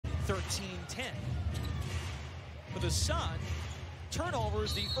13-10. For the Sun,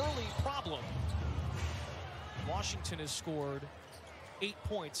 turnovers the early problem. Washington has scored 8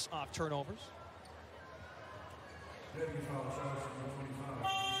 points off turnovers.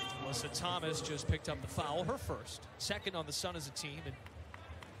 Melissa Thomas just picked up the foul, her first. Second on the Sun as a team. And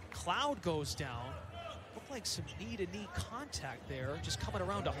Cloud goes down. Looked like some knee-to-knee contact there, just coming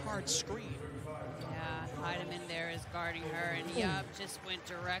around a hard screen. Yeah, Heidemann there is guarding her, and Yup just went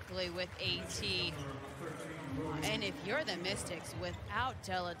directly with AT. And if you're the Mystics, without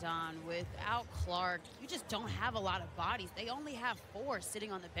Deladon, without Clark, you just don't have a lot of bodies. They only have 4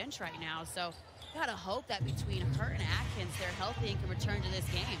 sitting on the bench right now, so you gotta hope that between her and Atkins, they're healthy and can return to this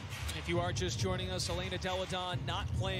game. If you are just joining us, Elena Deladon not playing